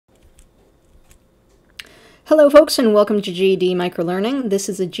Hello folks, and welcome to GED Microlearning. This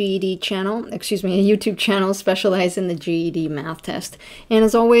is a GED channel, a YouTube channel specialized in the GED math test. And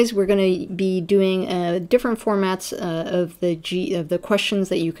as always, we're going to be doing different formats of the questions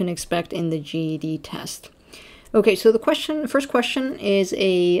that you can expect in the GED test. Okay, so the first question is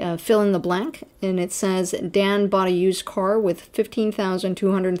a fill in the blank, and it says Dan bought a used car with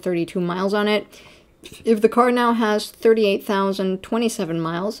 15,232 miles on it. If the car now has 38,027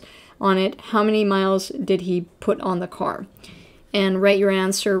 miles on it, how many miles did he put on the car? And write your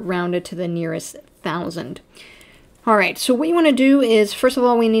answer rounded to the nearest thousand. All right, so what you want to do is, first of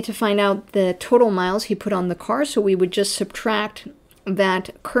all, we need to find out the total miles he put on the car. So we would just subtract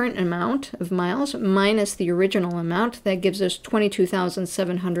that current amount of miles minus the original amount. That gives us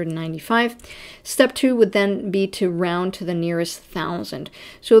 22,795. Step 2 would then be to round to the nearest thousand.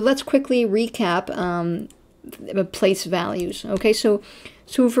 So let's quickly recap place values. Okay, so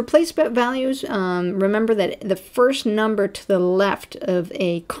for place values, remember that the first number to the left of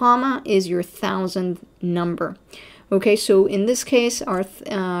a comma is your thousand number. Okay, so in this case, our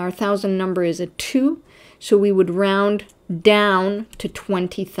thousand number is a 2, so we would round down to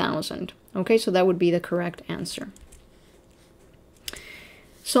 20,000. Okay, so that would be the correct answer.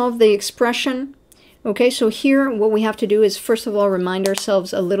 Solve the expression. Okay, so here what we have to do is, first of all, remind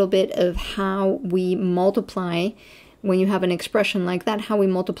ourselves a little bit of how we multiply when you have an expression like that, how we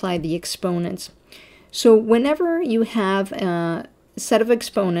multiply the exponents. So whenever you have a set of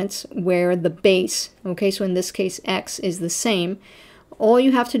exponents where the base, okay, so in this case x is the same, all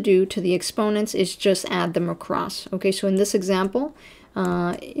you have to do to the exponents is just add them across. Okay, so in this example,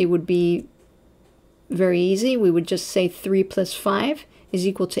 it would be very easy. We would just say 3 plus 5 is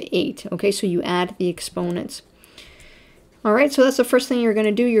equal to 8. Okay, so you add the exponents. All right, so that's the first thing you're going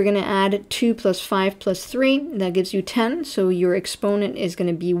to do. You're going to add 2 plus 5 plus 3. That gives you 10. So your exponent is going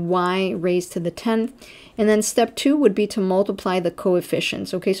to be y raised to the 10. And then step 2 would be to multiply the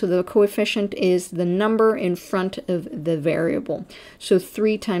coefficients. Okay, so the coefficient is the number in front of the variable. So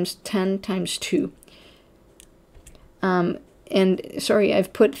 3 times 10 times 2. And sorry,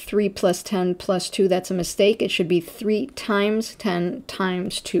 I've put 3 plus 10 plus 2. That's a mistake. It should be 3 times 10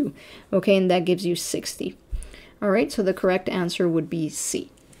 times 2. Okay, and that gives you 60. All right, so the correct answer would be C.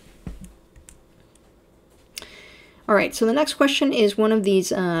 All right, so the next question is one of these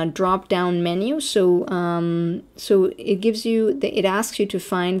drop-down menus. So it gives you, it asks you to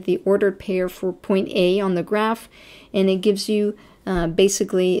find the ordered pair for point A on the graph, and it gives you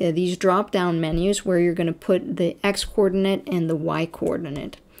basically these drop-down menus where you're going to put the x-coordinate and the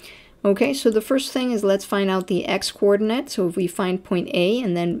y-coordinate. Okay, so the first thing is, let's find out the x-coordinate. So if we find point A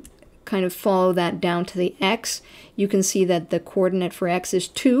and then kind of follow that down to the x, you can see that the coordinate for x is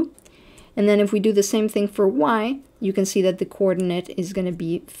 2. And then if we do the same thing for y, you can see that the coordinate is going to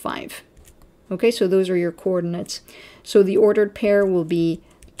be 5. Okay, so those are your coordinates. So the ordered pair will be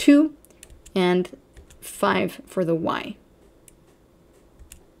 2 and 5 for the y.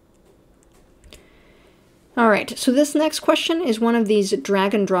 All right, so this next question is one of these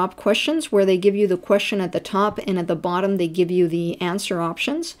drag and drop questions where they give you the question at the top, and at the bottom they give you the answer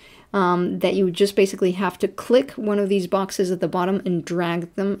options. That you just basically have to click one of these boxes at the bottom and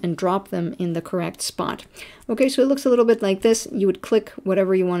drag them and drop them in the correct spot. Okay, so it looks a little bit like this. You would click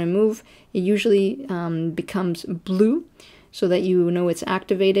whatever you want to move. It usually becomes blue so that you know it's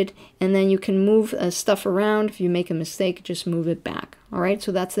activated, and then you can move stuff around. If you make a mistake, just move it back. All right,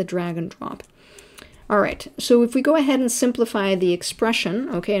 so that's the drag and drop. All right, so if we go ahead and simplify the expression,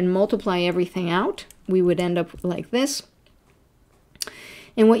 okay, and multiply everything out, we would end up like this.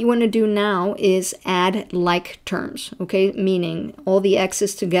 And what you want to do now is add like terms, okay, meaning all the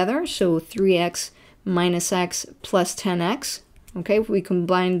x's together, so 3x minus x plus 10x. Okay, if we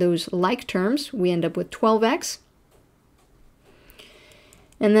combine those like terms, we end up with 12x.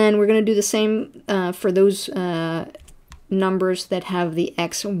 And then we're going to do the same for those numbers that have the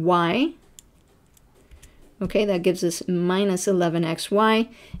x, y. Okay, that gives us minus 11xy,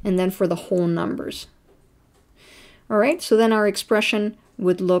 and then for the whole numbers. All right, so then our expression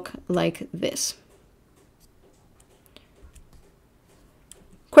would look like this.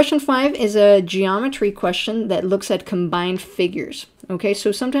 Question 5 is a geometry question that looks at combined figures. Okay,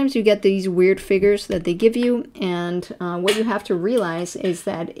 so sometimes you get these weird figures that they give you, and what you have to realize is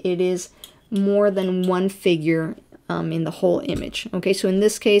that it is more than one figure in the whole image. Okay, so in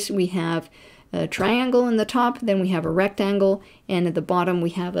this case we have a triangle in the top, then we have a rectangle, and at the bottom we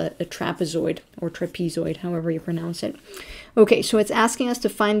have a trapezoid or trapezoid, however you pronounce it. Okay, so it's asking us to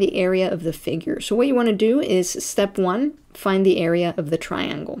find the area of the figure. So what you want to do is, step 1, find the area of the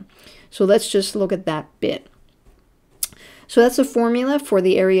triangle. So let's just look at that bit. So that's a formula for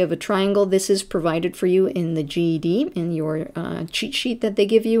the area of a triangle. This is provided for you in the GED, in your cheat sheet that they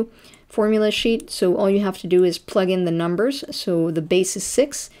give you, formula sheet. So all you have to do is plug in the numbers. So the base is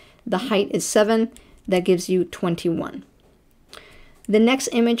 6, the height is 7, that gives you 21. The next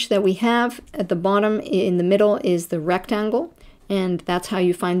image that we have at the bottom in the middle is the rectangle, and that's how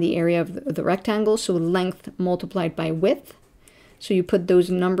you find the area of the rectangle. So length multiplied by width. So you put those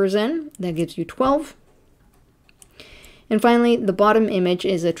numbers in, that gives you 12. And finally, the bottom image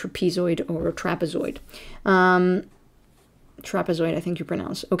is a trapezoid or a trapezoid. Trapezoid, I think you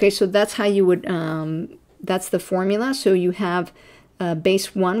pronounce. Okay, so that's how you would, that's the formula. So you have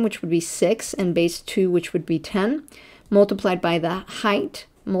base 1, which would be 6, and base 2, which would be 10, multiplied by the height,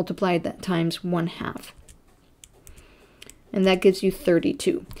 multiplied that times 1/2. And that gives you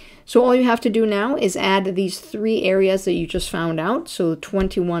 32. So all you have to do now is add these 3 areas that you just found out. So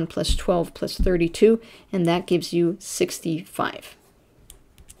 21 plus 12 plus 32, and that gives you 65.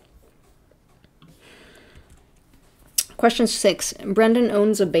 Question 6. Brendan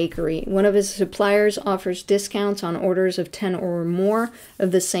owns a bakery. One of his suppliers offers discounts on orders of 10 or more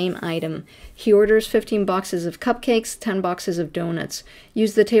of the same item. He orders 15 boxes of cupcakes, 10 boxes of donuts.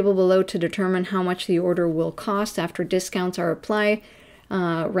 Use the table below to determine how much the order will cost after discounts are applied,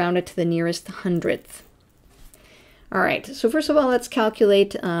 rounded to the nearest hundredth. All right, so first of all, let's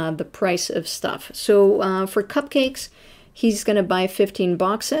calculate the price of stuff. So for cupcakes, he's going to buy 15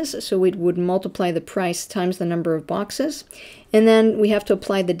 boxes, so we would multiply the price times the number of boxes. And then we have to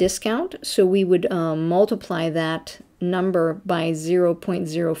apply the discount, so we would multiply that number by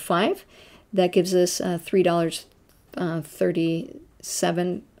 0.05. That gives us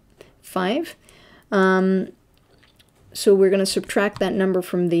 $3.37.5. So we're going to subtract that number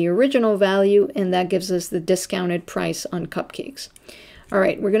from the original value, and that gives us the discounted price on cupcakes. All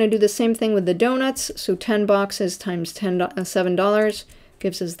right, we're going to do the same thing with the donuts. So 10 boxes times $7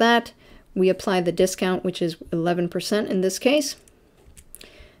 gives us that. We apply the discount, which is 11% in this case.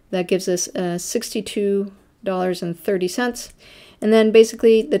 That gives us $62.30. And then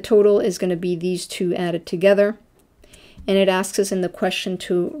basically the total is going to be these two added together. And it asks us in the question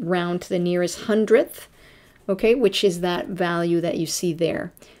to round to the nearest hundredth, okay, which is that value that you see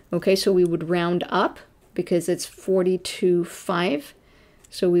there. Okay, so we would round up because it's 42.5.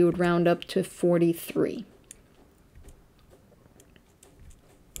 So we would round up to 43.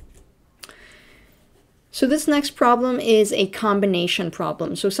 So this next problem is a combination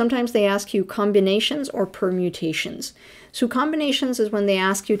problem. So sometimes they ask you combinations or permutations. So combinations is when they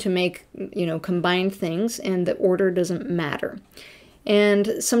ask you to make, combine things and the order doesn't matter.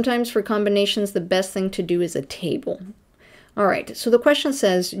 And sometimes for combinations, the best thing to do is a table. All right, so the question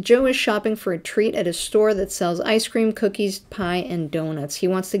says, Joe is shopping for a treat at a store that sells ice cream, cookies, pie, and donuts. He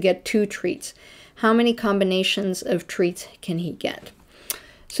wants to get 2 treats. How many combinations of treats can he get?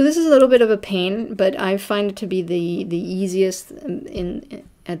 So this is a little bit of a pain, but I find it to be the easiest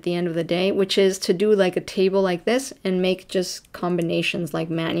at the end of the day, which is to do like a table like this and make just combinations like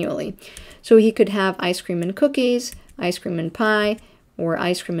manually. So he could have ice cream and cookies, ice cream and pie, or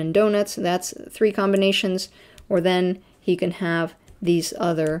ice cream and donuts. That's 3 combinations. Or then he can have these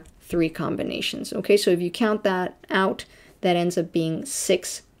other 3 combinations. Okay, so if you count that out, that ends up being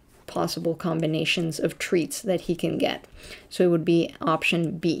 6 possible combinations of treats that he can get. So it would be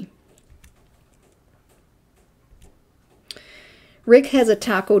option B. Rick has a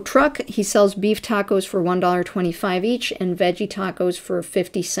taco truck. He sells beef tacos for $1.25 each and veggie tacos for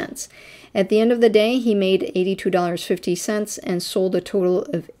 50 cents. At the end of the day, he made $82.50 and sold a total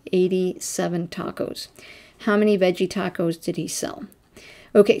of 87 tacos. How many veggie tacos did he sell?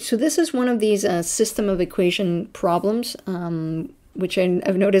 Okay, so this is one of these system of equation problems, which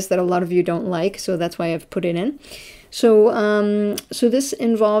I've noticed that a lot of you don't like, so that's why I've put it in. So, so this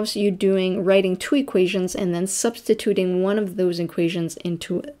involves you writing 2 equations and then substituting one of those equations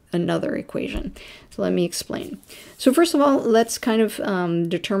into another equation. So let me explain. So first of all, let's kind of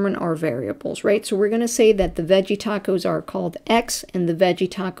determine our variables, right? So we're going to say that the veggie tacos are called X and the veggie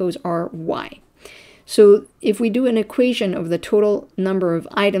tacos are Y. So if we do an equation of the total number of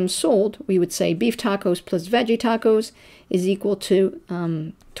items sold, we would say beef tacos plus veggie tacos is equal to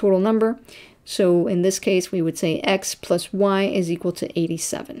total number. So in this case, we would say X plus Y is equal to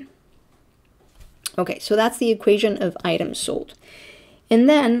 87. Okay, so that's the equation of items sold. And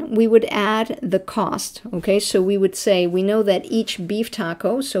then we would add the cost. Okay, so we would say we know that each beef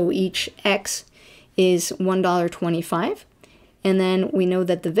taco, so each X is $1.25. And then we know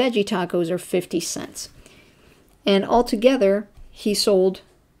that the veggie tacos are 50 cents. And altogether, he sold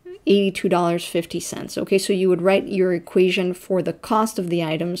 $82.50. Okay, so you would write your equation for the cost of the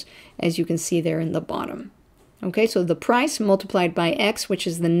items, as you can see there in the bottom. Okay, so the price multiplied by X, which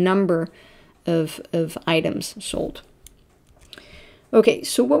is the number of items sold. Okay,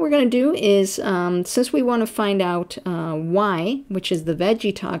 so what we're going to do is, since we want to find out Y, which is the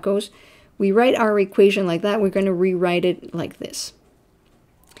veggie tacos, we write our equation like that. We're going to rewrite it like this.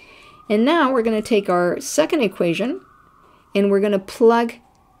 And now we're going to take our second equation, and we're going to plug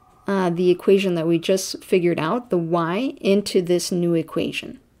the equation that we just figured out, the Y, into this new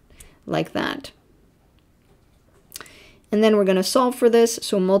equation, like that. And then we're going to solve for this,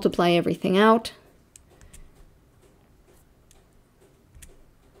 so multiply everything out.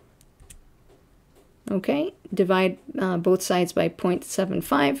 Okay, divide both sides by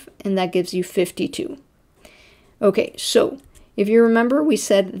 0.75, and that gives you 52. Okay, so if you remember, we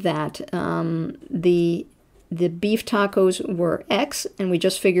said that the beef tacos were X, and we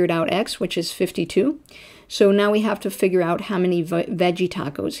just figured out X, which is 52. So now we have to figure out how many veggie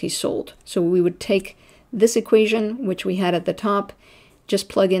tacos he sold. So we would take this equation, which we had at the top, just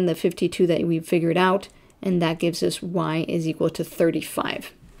plug in the 52 that we figured out, and that gives us Y is equal to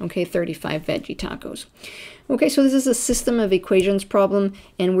 35. Okay, 35 veggie tacos. Okay, so this is a system of equations problem,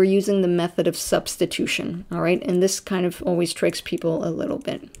 and we're using the method of substitution, all right? And this kind of always tricks people a little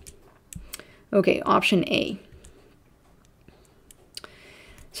bit. Okay, option A.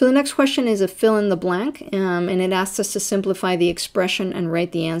 So the next question is a fill in the blank, and it asks us to simplify the expression and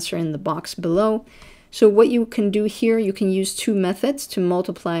write the answer in the box below. So what you can do here, you can use two methods to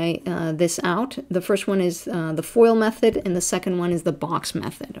multiply this out. The first one is the FOIL method, and the second one is the box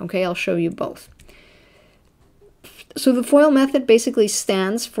method. Okay, I'll show you both. So the FOIL method basically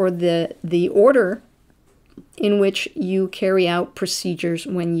stands for the order in which you carry out procedures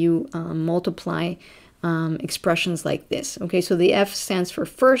when you multiply expressions like this. Okay, so the F stands for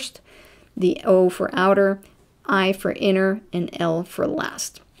first, the O for outer, I for inner, and L for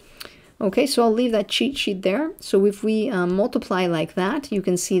last. Okay, so I'll leave that cheat sheet there. So if we multiply like that, you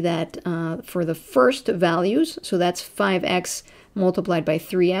can see that for the first values, so that's 5x multiplied by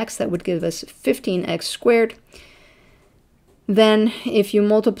 3x, that would give us 15x squared. Then if you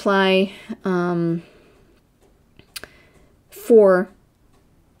multiply outer,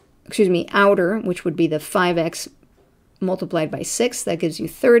 which would be the 5x multiplied by 6, that gives you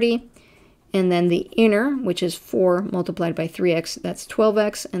 30. And then the inner, which is 4 multiplied by 3x, that's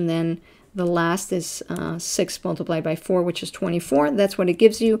 12x. And then the last is 6 multiplied by 4, which is 24. That's what it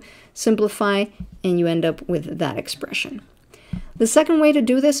gives you. Simplify, and you end up with that expression. The second way to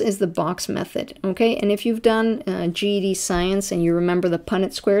do this is the box method, okay? And if you've done GED science and you remember the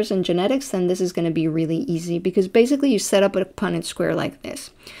Punnett squares in genetics, then this is going to be really easy, because basically you set up a Punnett square like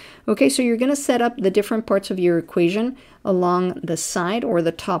this. Okay, so you're going to set up the different parts of your equation along the side or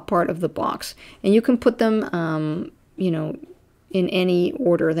the top part of the box. And you can put them, you know, in any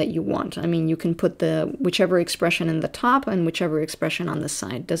order that you want. I mean, you can put whichever expression in the top and whichever expression on the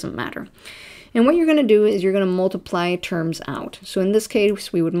side, doesn't matter. And what you're going to do is you're going to multiply terms out. So in this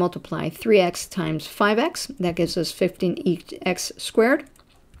case, we would multiply 3x times 5x. That gives us 15x squared.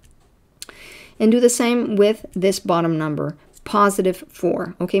 And do the same with this bottom number, positive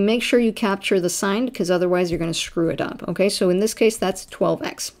 4. Okay, make sure you capture the sign, because otherwise you're going to screw it up. Okay, so in this case, that's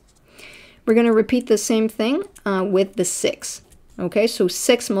 12x. We're going to repeat the same thing with the 6. Okay, so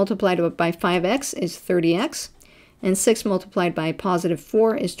 6 multiplied by 5x is 30x, and 6 multiplied by positive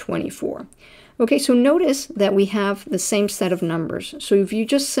 4 is 24. Okay, so notice that we have the same set of numbers. So if you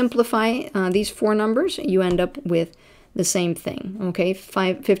just simplify these four numbers, you end up with the same thing. Okay,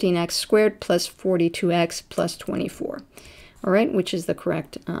 15x squared plus 42x plus 24. All right, which is the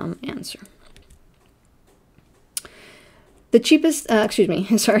correct answer. The cheapest,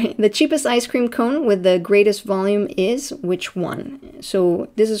 the cheapest ice cream cone with the greatest volume is which one? So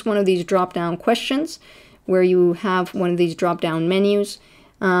this is one of these drop-down questions where you have one of these drop-down menus,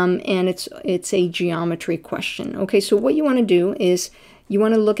 and it's a geometry question. Okay, so what you want to do is you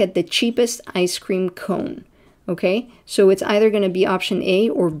want to look at the cheapest ice cream cone. Okay, so it's either going to be option A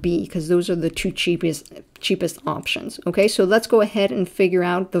or B, because those are the two cheapest options. Okay, so let's go ahead and figure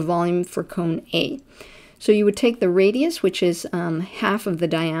out the volume for cone A. So you would take the radius, which is half of the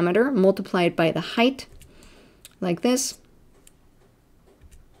diameter, multiply it by the height, like this.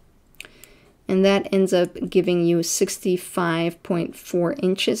 And that ends up giving you 65.4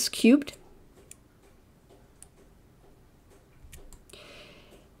 inches cubed.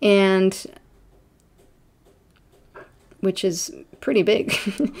 And which is pretty big.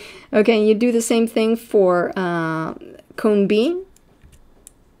 Okay, you do the same thing for cone B.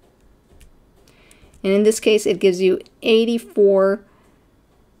 And in this case, it gives you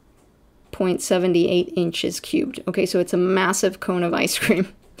 84.78 inches cubed. Okay, so it's a massive cone of ice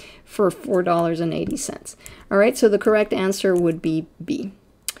cream for $4.80. All right, so the correct answer would be B.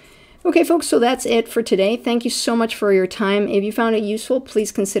 Okay, folks, so that's it for today. Thank you so much for your time. If you found it useful,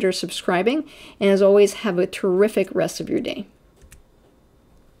 please consider subscribing. And as always, have a terrific rest of your day.